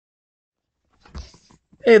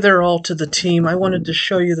Hey there, all to the team. I wanted to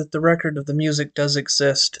show you that the record of the music does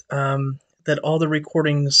exist. That all the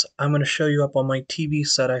recordings I'm going to show you up on my TV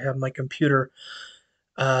set. I have my computer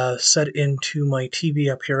set into my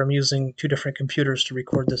TV up here. I'm using two different computers to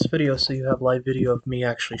record this video, so you have live video of me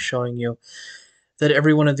actually showing you that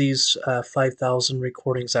every one of these 5,000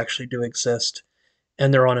 recordings actually do exist,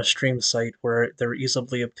 and they're on a stream site where they're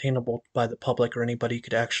easily obtainable by the public or anybody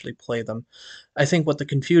could actually play them. I think what the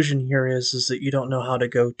confusion here is that you don't know how to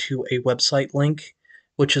go to a website link,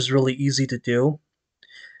 which is really easy to do.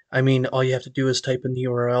 I mean, all you have to do is type in the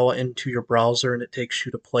URL into your browser and it takes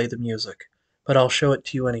you to play the music. But I'll show it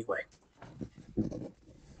to you anyway.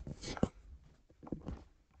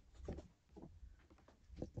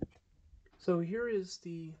 So here is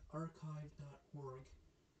the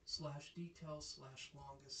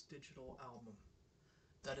archive.org/details/longest digital album.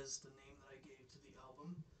 That is the name that I gave to the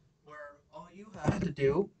album, where all you have to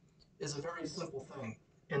do is a very simple thing,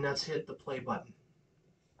 and that's hit the play button.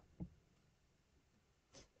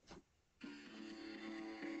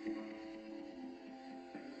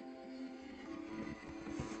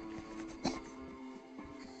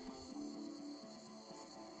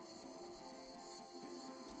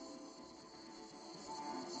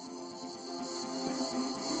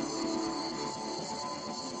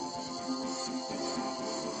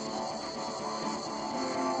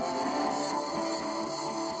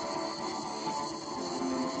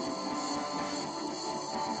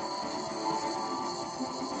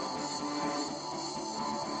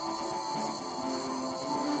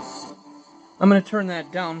 I'm going to turn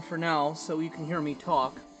that down for now so you can hear me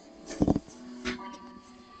talk.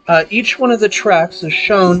 Each one of the tracks is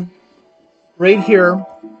shown right here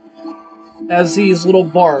as these little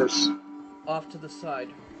bars off to the side.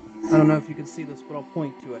 I don't know if you can see this, but I'll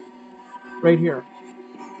point to it. Right here.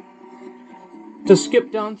 To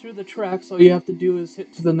skip down through the tracks, all you have to do is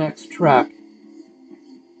hit to the next track.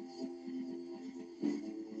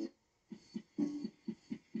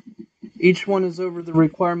 Each one is over the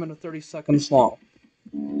requirement of 30 seconds long.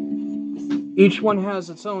 Each one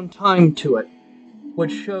has its own time to it,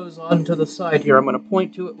 which shows onto the side here. I'm going to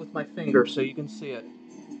point to it with my finger so you can see it.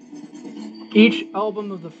 Each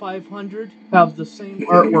album of the 500 have the same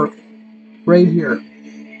artwork right here.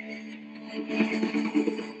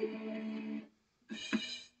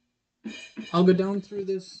 I'll go down through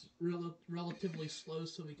this relatively slow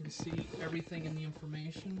so we can see everything in the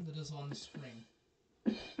information that is on the screen.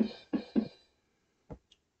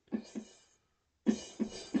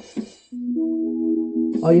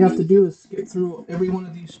 All you have to do is skip through every one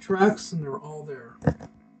of these tracks and they're all there.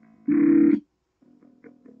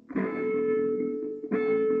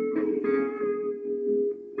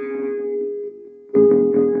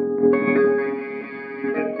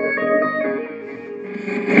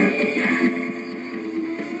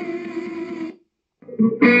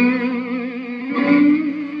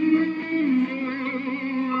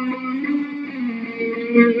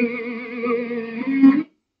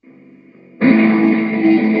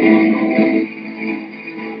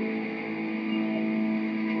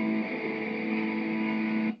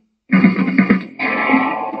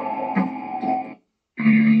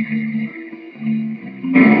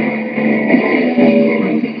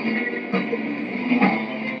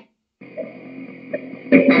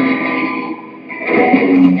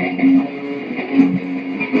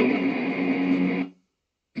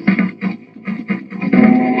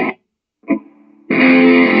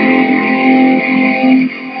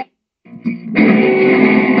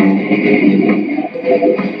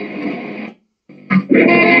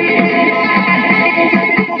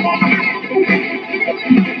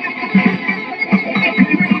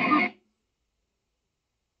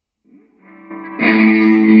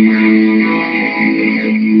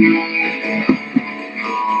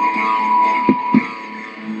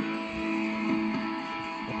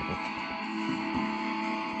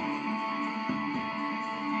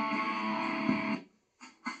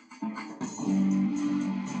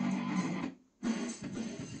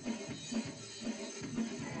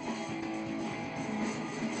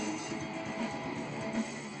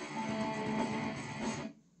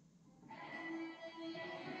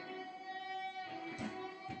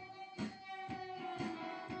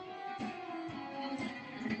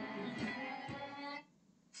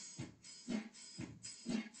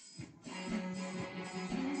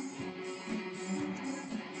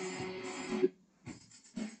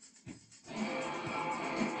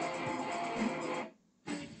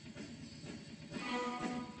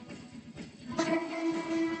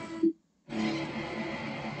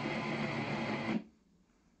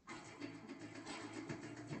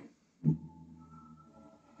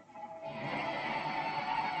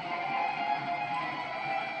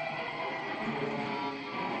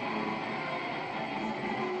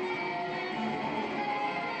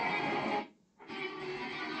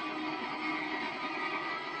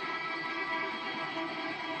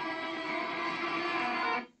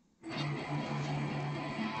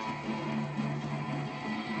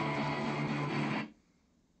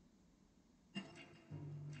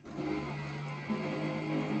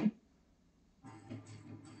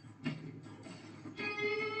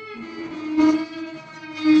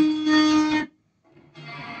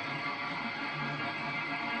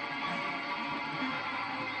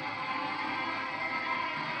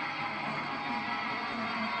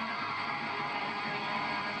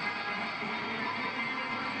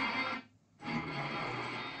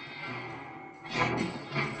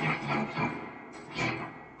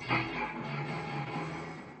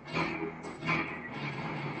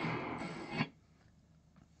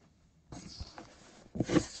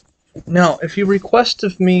 Now, if you request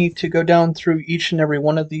of me to go down through each and every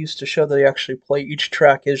one of these to show that I actually play each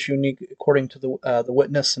track is unique according to the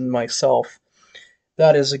witness and myself,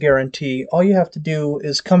 that is a guarantee. All you have to do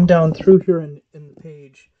is come down through here in the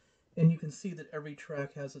page, and you can see that every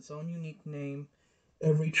track has its own unique name.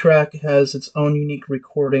 Every track has its own unique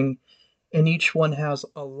recording, and each one has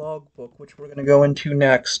a logbook, which we're going to go into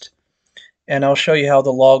next. And I'll show you how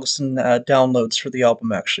the logs and downloads for the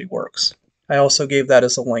album actually works. I also gave that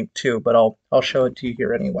as a link too, but I'll show it to you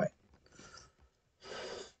here anyway.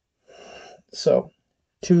 So,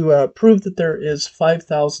 to prove that there is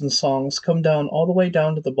 5,000 songs, come down all the way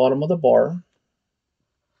down to the bottom of the bar,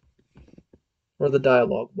 or the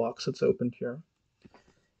dialog box that's opened here.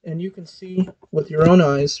 And you can see with your own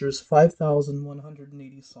eyes there's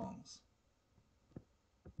 5,180 songs.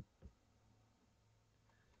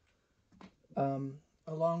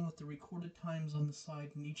 Along with the recorded times on the side,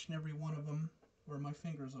 and each and every one of them, where my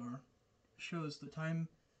fingers are, shows the time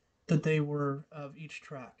that they were of each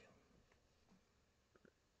track.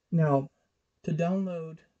 Now, to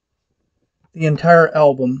download the entire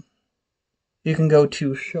album, you can go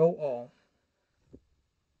to Show All,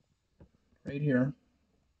 right here.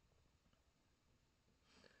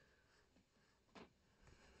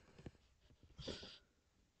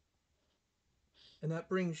 And that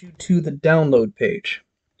brings you to the download page,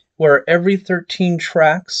 where every 13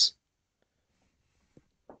 tracks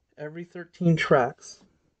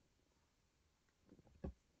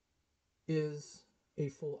is a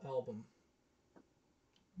full album.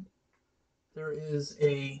 There is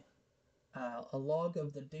a log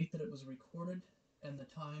of the date that it was recorded and the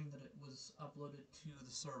time that it was uploaded to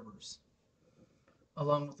the servers,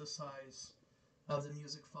 along with the size of the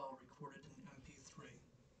music file recorded in MP3.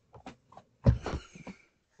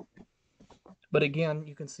 But again,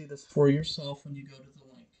 you can see this for yourself when you go to the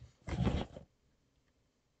link,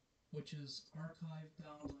 which is archive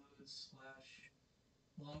downloads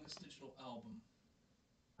 / longest digital album.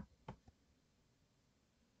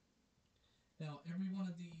 Now, every one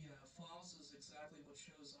of the files is exactly what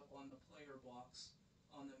shows up on the player box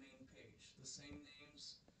on the main page. The same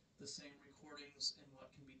names, the same recordings, and what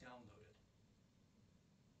can be downloaded,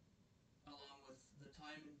 along with the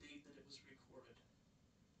time and date that it was recorded.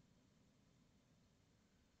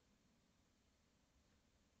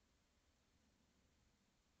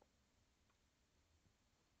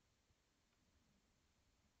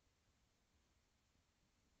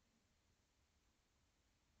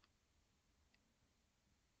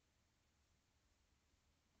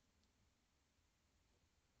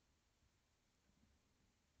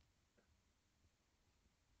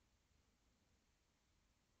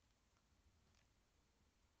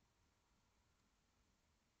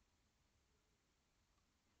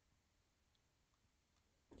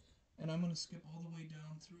 And I'm going to skip all the way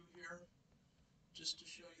down through here just to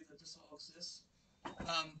show you that this all exists.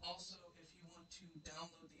 Also, if you want to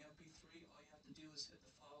download the MP3, all you have to do is hit the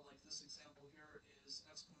file. Like this example here is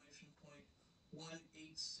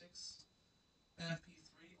 !186 MP3.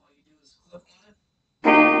 All you do is click on it,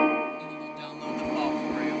 and it'll download the file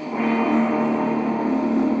for you.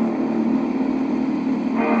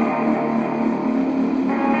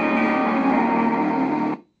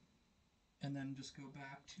 And then just go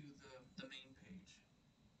back to the main page.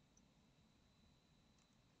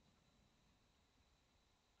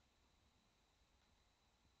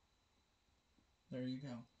 There you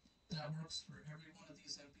go. That works for every one of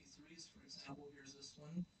these MP3s. For example, here's this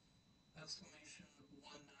one,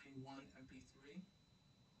 !191 MP3.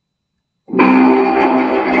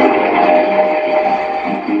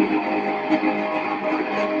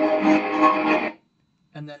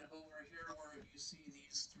 And then over here where you see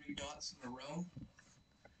these 3 dots in a row,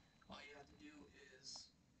 all you have to do is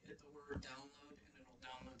hit the word download and it'll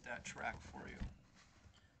download that track for you.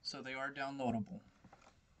 So they are downloadable.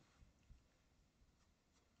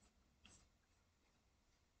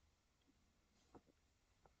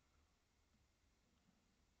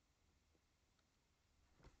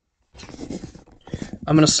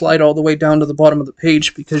 I'm going to slide all the way down to the bottom of the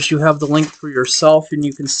page because you have the link for yourself and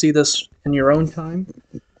you can see this in your own time.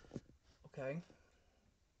 Okay.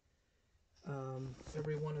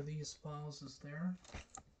 Every one of these files is there.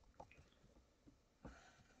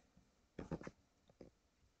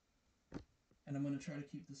 And I'm going to try to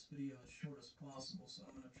keep this video as short as possible, so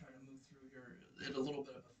I'm going to try to move through here at a little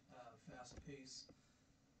bit of a fast pace.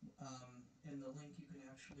 In the link, you can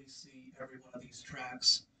actually see every one of these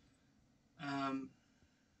tracks. Okay.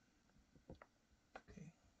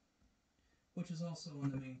 Which is also on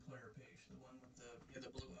the main player page, the one with the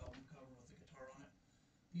blue album cover with the guitar on it.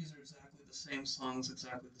 These are exactly the same songs,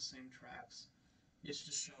 exactly the same tracks. It's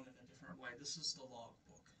just shown in a different way. This is the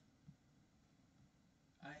logbook.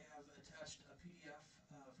 I have attached a PDF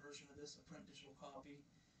version of this, a print digital copy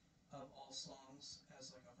of all songs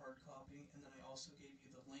as like a hard copy, and then I also gave you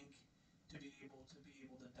the link to be able to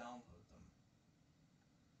download them.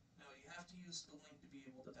 Now you have to use the link to be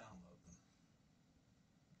able to download them.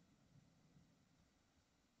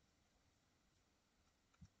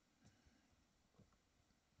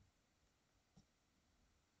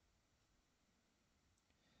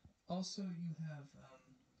 Also, you have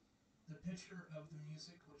the picture of the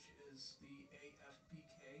music, which is the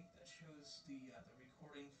AFBK that shows the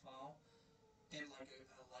recording file in like a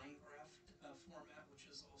line graph format, which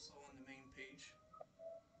is also on the main page.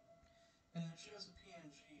 And it shows a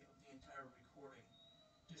PNG of the entire recording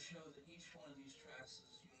to show that each one of these tracks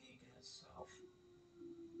is unique in itself.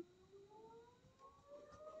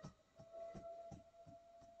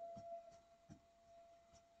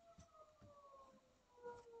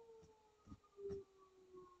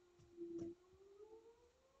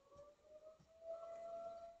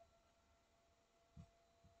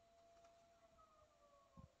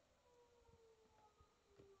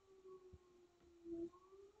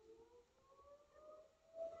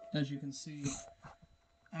 As you can see,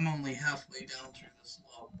 I'm only halfway down through this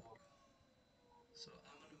logbook. So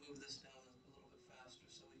I'm going to move this down a little bit faster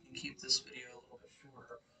so we can keep this video a little bit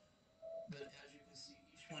shorter. But as you can see,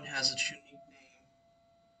 each one has its unique name,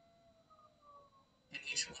 and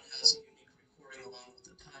each one has a unique recording along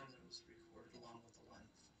with the time that it was recorded, along with the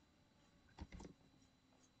length.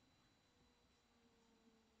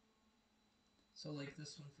 So like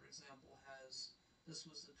this one, for example, this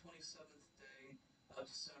was the 27th day of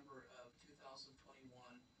December of 2021,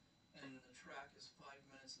 and the track is 5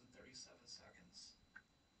 minutes and 37 seconds.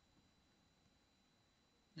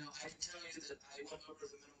 Now I can tell you that I went over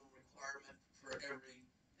the minimum requirement for every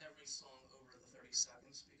song over the 30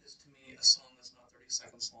 seconds, because to me a song is not 30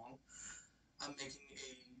 seconds long. I'm making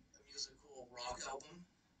a musical rock album,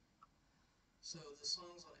 so the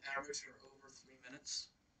songs on average are over 3 minutes.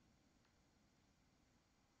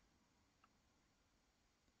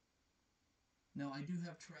 Now I do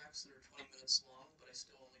have tracks that are 20 minutes long, but I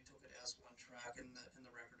still only took it as one track in the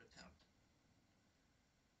record attempt.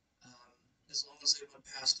 Um, as long as they went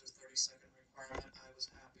past their 30-second requirement, I was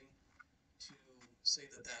happy to say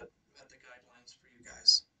that that met the guidelines for you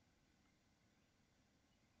guys.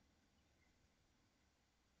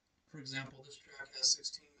 For example, this track has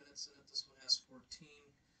 16 minutes in it, this one has 14,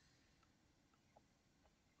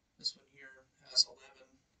 this one here has 11.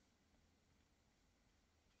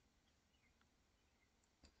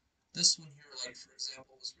 This one here, like for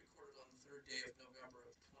example, was recorded on the 3rd day of November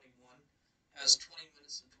of 21, has 20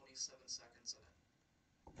 minutes and 27 seconds in it.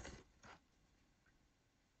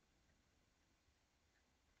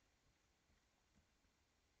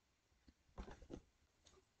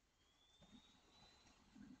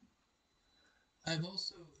 I've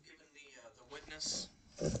also given the witness.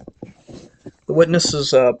 The witness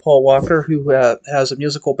is Paul Walker, who has a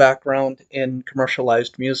musical background in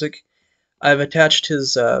commercialized music. I've attached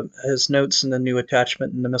his notes in the new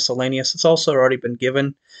attachment in the miscellaneous. It's also already been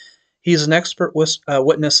given. He's an expert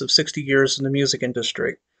witness of 60 years in the music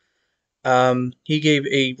industry. He gave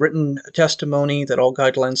a written testimony that all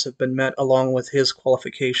guidelines have been met, along with his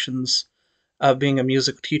qualifications of being a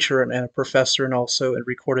music teacher and a professor, and also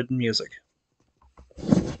recorded in music.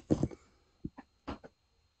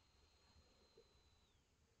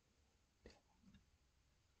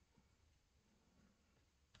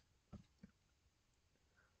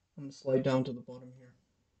 I'm going to slide down to the bottom here.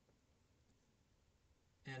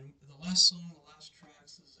 And the last song, the last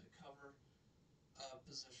tracks, is a cover of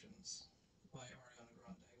Positions by Ariana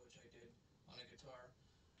Grande, which I did on a guitar.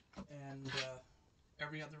 And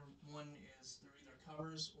every other one is they're either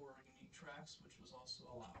covers or unique tracks, which was also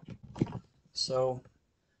allowed. So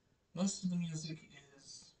most of the music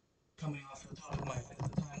is coming off the top of my head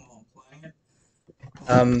at the time while I'm playing it.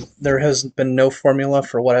 There has been no formula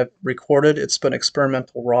for what I've recorded. It's been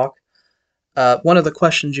experimental rock. One of the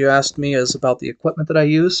questions you asked me is about the equipment that I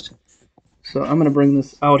used. So I'm going to bring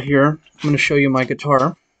this out here. I'm going to show you my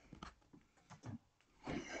guitar.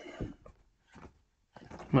 I'm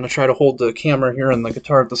going to try to hold the camera here and the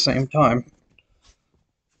guitar at the same time.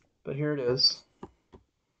 But here it is.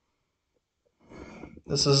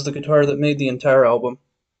 This is the guitar that made the entire album.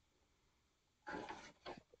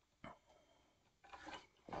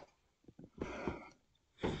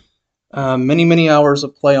 Many hours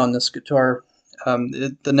of play on this guitar.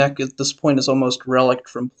 The neck at this point is almost relic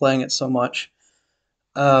from playing it so much.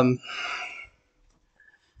 Um,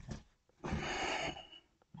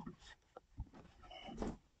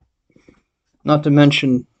 Not to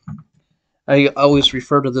mention, I always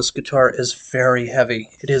refer to this guitar as very heavy.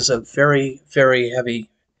 It is a very, very heavy,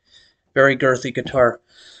 very girthy guitar.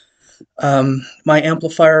 My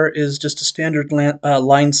amplifier is just a standard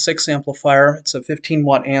line 6 amplifier. It's a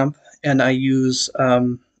 15-watt amp, and I use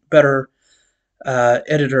better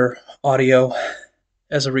editor audio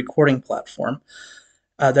as a recording platform.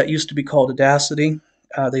 That used to be called Audacity.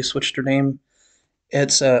 They switched their name.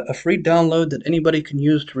 It's a free download that anybody can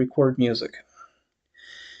use to record music.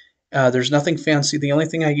 There's nothing fancy. The only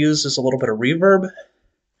thing I use is a little bit of reverb,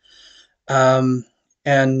 um,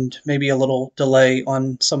 and maybe a little delay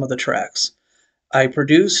on some of the tracks. I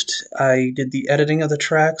produced, I did the editing of the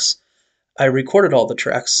tracks, I recorded all the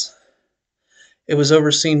tracks. It was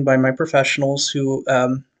overseen by my professionals who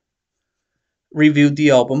reviewed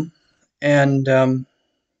the album, and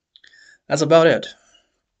that's about it.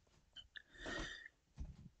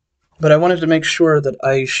 But I wanted to make sure that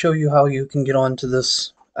I show you how you can get onto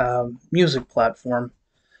this music platform,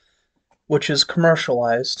 which is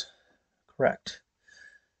commercialized. Correct.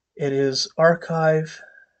 It is Archive.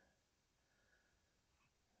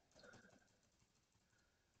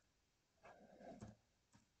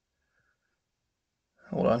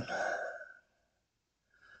 Hold on.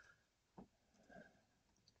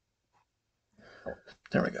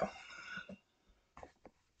 There we go.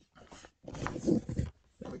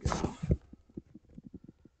 There we go.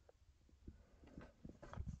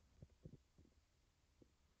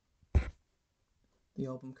 The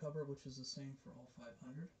album cover, which is the same for all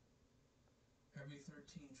 500. Every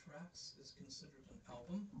 13 tracks is considered an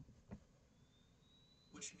album,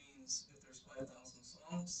 which means if there's 5,000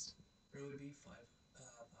 songs, there would be 5,000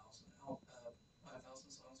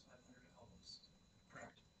 songs, 500 albums.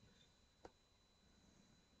 Correct.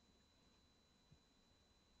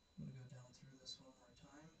 I'm going to go down through this one more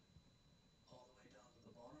time, all the way down to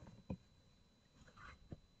the bottom.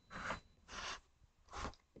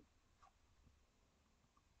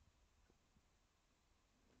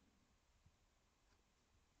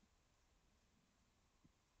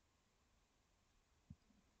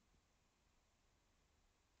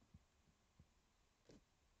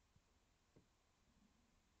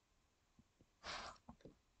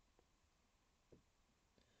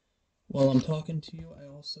 While I'm talking to you, I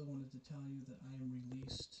also wanted to tell you that I am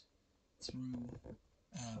released through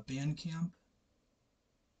Bandcamp.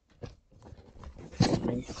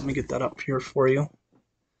 Let me get that up here for you.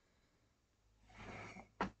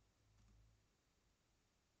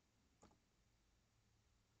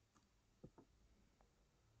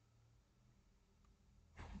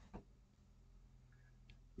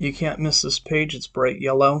 You can't miss this page. It's bright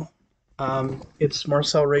yellow. It's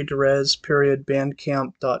Marcel Ray Derez, period,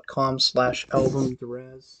 bandcamp.com/album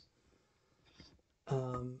Derez.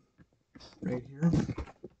 Right here.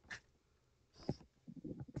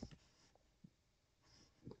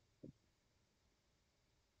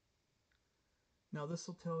 Now this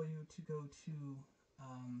will tell you to go to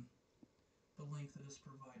the link that is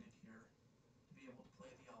provided here to be able to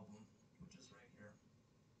play the album, which is right here.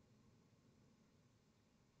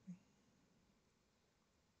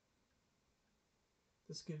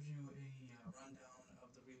 This gives you a rundown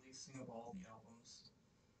of the releasing of all the albums.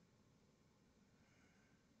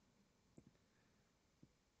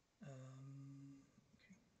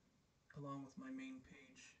 Okay. Along with my main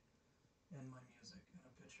page and my music and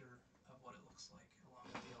a picture of what it looks like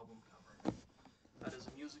along with the album cover. That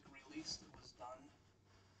is a music release that was done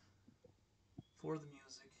for the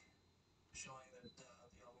music, showing that the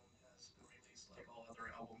album has been released like all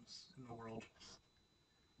other albums in the world.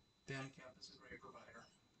 Bandcamp is a great provider.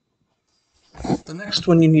 The next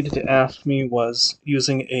one you needed to ask me was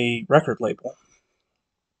using a record label.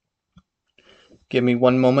 Give me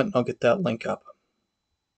one moment, I'll get that link up.